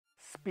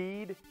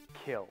Speed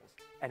kills,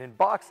 and in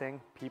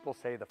boxing, people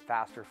say the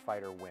faster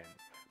fighter wins.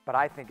 But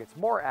I think it's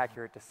more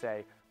accurate to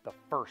say the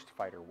first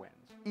fighter wins.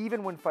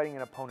 Even when fighting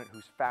an opponent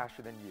who's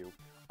faster than you,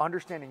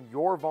 understanding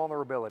your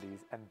vulnerabilities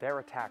and their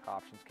attack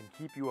options can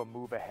keep you a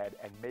move ahead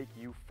and make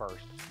you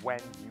first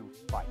when you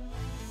fight.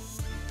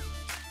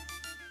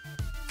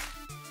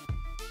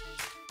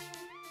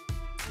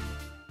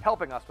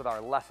 Helping us with our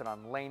lesson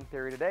on lane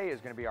theory today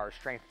is going to be our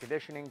strength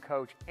conditioning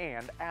coach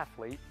and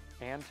athlete,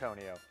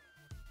 Antonio.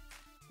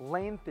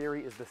 Lane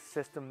theory is the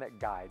system that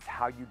guides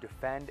how you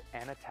defend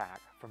and attack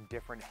from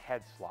different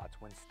head slots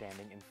when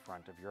standing in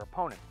front of your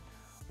opponent.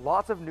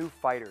 Lots of new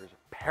fighters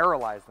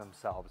paralyze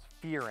themselves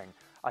fearing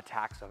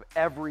attacks of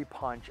every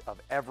punch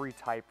of every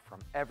type from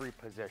every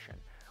position,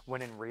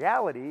 when in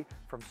reality,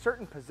 from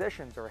certain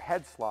positions or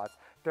head slots,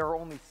 there are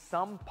only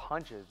some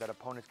punches that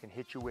opponents can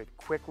hit you with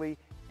quickly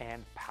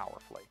and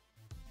powerfully.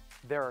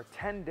 There are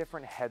 10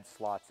 different head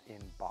slots in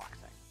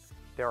boxing.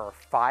 There are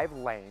 5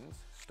 lanes,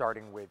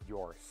 starting with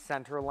your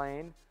center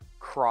lane,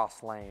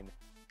 cross lane,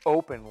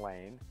 open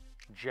lane,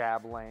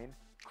 jab lane,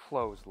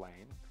 closed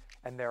lane,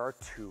 and there are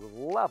 2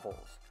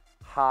 levels,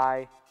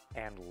 high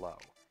and low.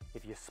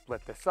 If you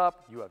split this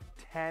up, you have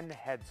 10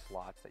 head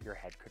slots that your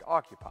head could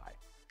occupy.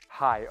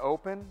 High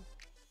open,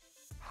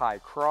 high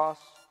cross,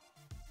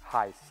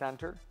 high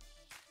center,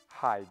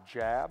 high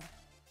jab,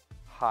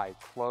 high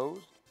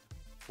closed,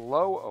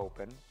 low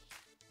open,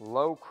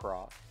 low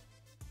cross,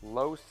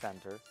 low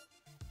center,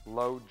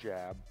 low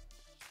jab,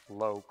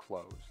 low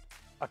closed.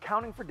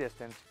 Accounting for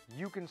distance,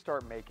 you can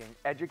start making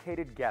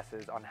educated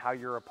guesses on how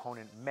your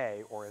opponent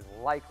may or is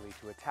likely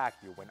to attack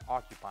you when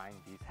occupying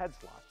these head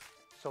slots.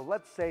 So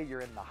let's say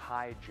you're in the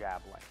high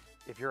jab lane.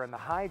 If you're in the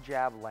high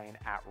jab lane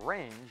at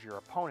range, your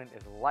opponent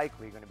is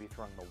likely going to be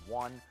throwing the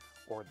 1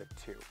 or the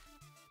 2.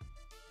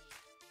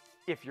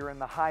 If you're in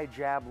the high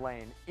jab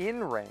lane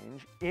in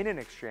range, in an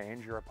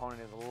exchange, your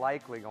opponent is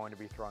likely going to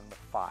be throwing the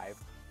 5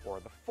 or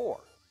the 4.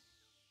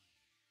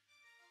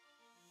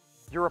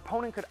 Your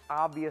opponent could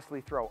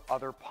obviously throw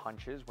other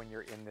punches when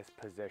you're in this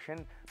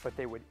position, but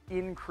they would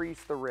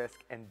increase the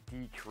risk and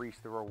decrease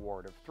the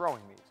reward of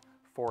throwing these.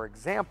 For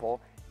example,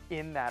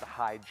 in that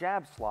high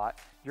jab slot,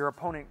 your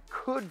opponent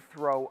could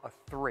throw a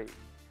 3,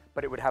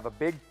 but it would have a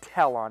big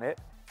tell on it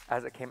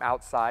as it came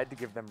outside to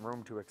give them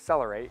room to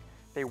accelerate.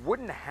 They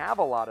wouldn't have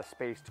a lot of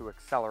space to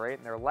accelerate,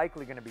 and they're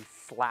likely going to be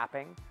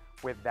slapping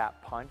with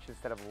that punch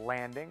instead of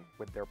landing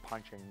with their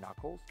punching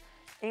knuckles.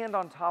 And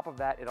on top of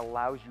that, it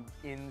allows you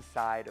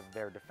inside of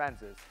their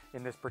defenses.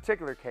 In this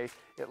particular case,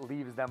 it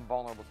leaves them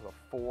vulnerable to the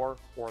 4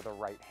 or the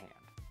right hand.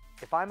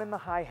 If I'm in the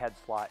high head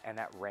slot and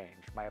at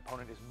range, my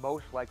opponent is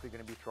most likely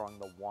going to be throwing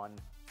the 1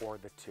 or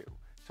the 2.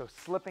 So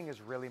slipping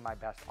is really my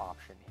best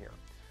option here.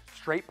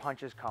 Straight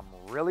punches come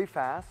really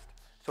fast,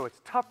 so it's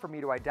tough for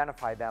me to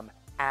identify them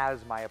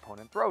as my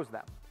opponent throws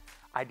them.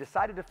 I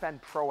decide to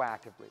defend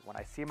proactively. When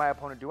I see my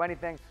opponent do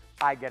anything,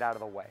 I get out of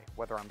the way,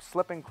 whether I'm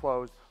slipping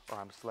closed or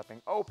I'm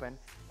slipping open,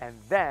 and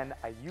then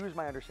I use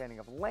my understanding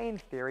of lane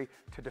theory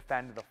to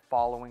defend the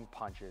following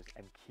punches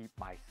and keep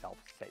myself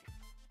safe.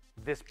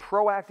 This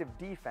proactive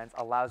defense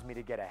allows me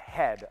to get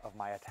ahead of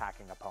my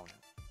attacking opponent.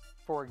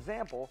 For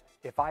example,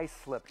 if I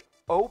slipped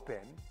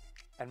open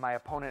and my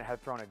opponent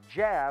had thrown a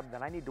jab,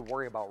 then I need to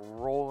worry about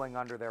rolling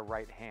under their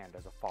right hand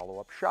as a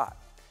follow-up shot.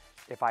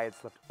 If I had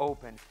slipped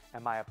open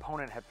and my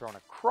opponent had thrown a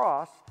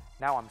cross,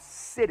 now I'm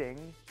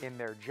sitting in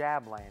their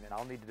jab lane and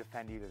I'll need to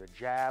defend either the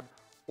jab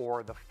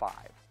or the 5.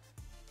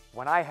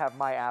 When I have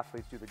my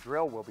athletes do the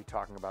drill we'll be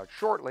talking about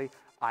shortly,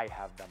 I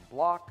have them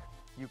block.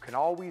 You can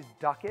always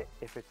duck it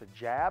if it's a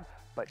jab,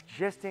 but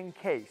just in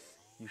case,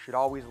 you should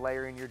always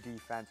layer in your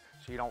defense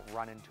so you don't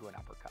run into an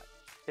uppercut.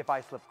 If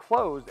I slip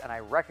closed and I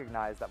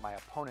recognize that my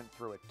opponent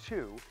threw a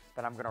 2,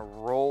 then I'm going to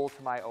roll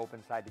to my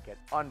open side to get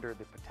under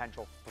the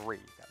potential 3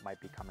 that might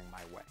be coming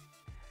my way.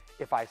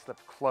 If I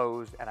slipped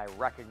closed and I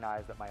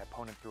recognize that my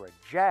opponent threw a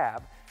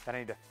jab, then I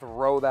need to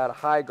throw that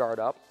high guard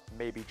up,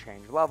 maybe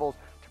change levels,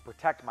 to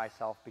protect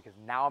myself because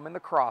now I'm in the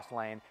cross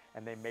lane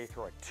and they may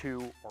throw a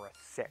 2 or a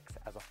 6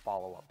 as a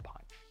follow-up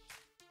punch.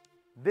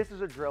 This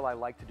is a drill I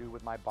like to do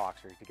with my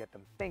boxers to get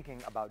them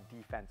thinking about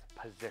defense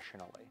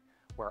positionally,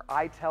 where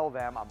I tell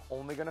them I'm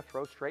only going to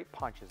throw straight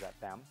punches at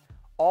them.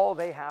 All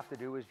they have to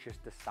do is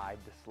just decide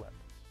to slip.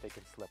 They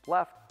can slip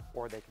left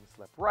or they can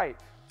slip right,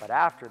 but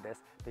after this,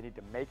 they need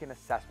to make an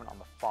assessment on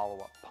the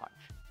follow-up punch.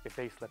 If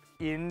they slip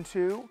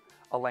into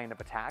a lane of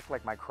attack,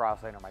 like my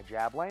cross lane or my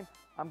jab lane,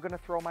 I'm going to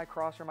throw my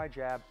cross or my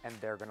jab and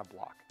they're going to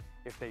block.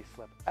 If they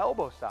slip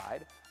elbow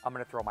side, I'm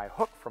going to throw my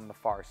hook from the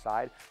far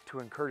side to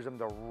encourage them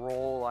to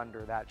roll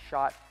under that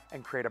shot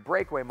and create a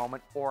breakaway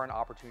moment or an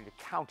opportunity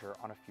to counter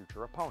on a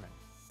future opponent.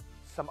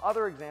 Some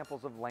other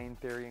examples of lane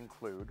theory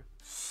include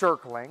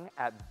circling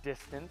at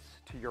distance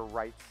to your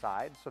right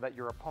side so that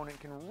your opponent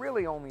can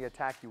really only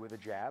attack you with a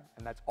jab,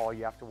 and that's all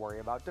you have to worry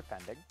about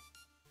defending.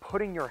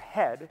 Putting your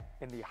head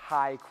in the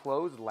high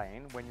closed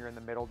lane when you're in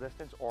the middle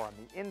distance or on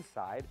the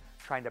inside,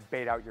 trying to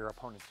bait out your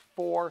opponent's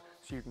 4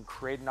 so you can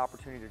create an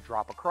opportunity to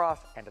drop across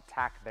and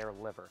attack their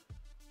liver.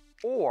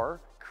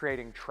 or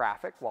creating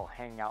traffic while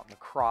hanging out in the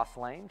cross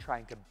lane,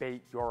 trying to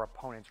bait your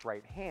opponent's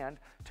right hand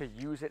to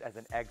use it as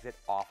an exit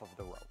off of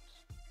the ropes.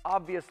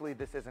 Obviously,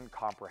 this isn't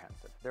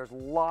comprehensive. There's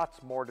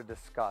lots more to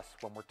discuss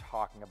when we're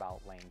talking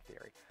about lane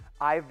theory.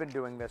 I've been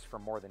doing this for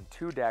more than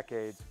 2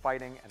 decades,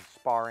 fighting and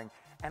sparring,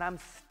 and I'm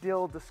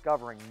still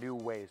discovering new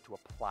ways to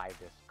apply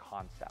this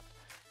concept.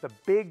 The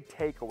big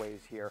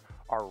takeaways here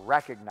are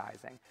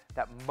recognizing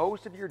that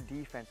most of your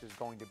defense is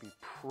going to be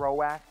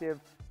proactive,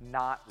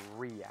 not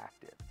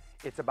reactive.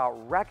 It's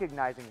about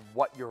recognizing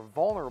what you're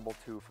vulnerable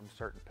to from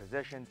certain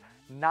positions,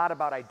 not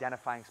about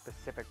identifying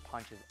specific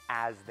punches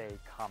as they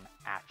come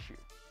at you.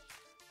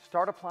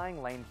 Start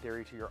applying lane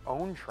theory to your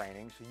own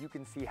training so you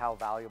can see how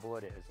valuable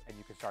it is, and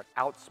you can start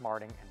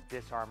outsmarting and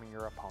disarming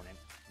your opponent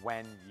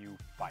when you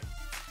fight.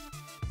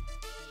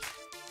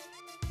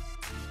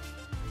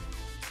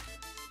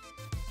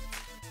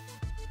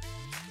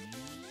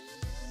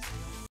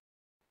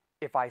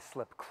 If I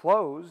slip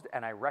closed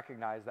and I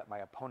recognize that my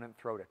opponent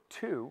throwed a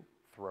 2,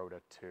 They throw it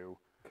a 2.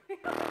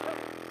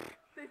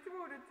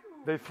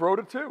 They throw it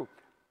a 2.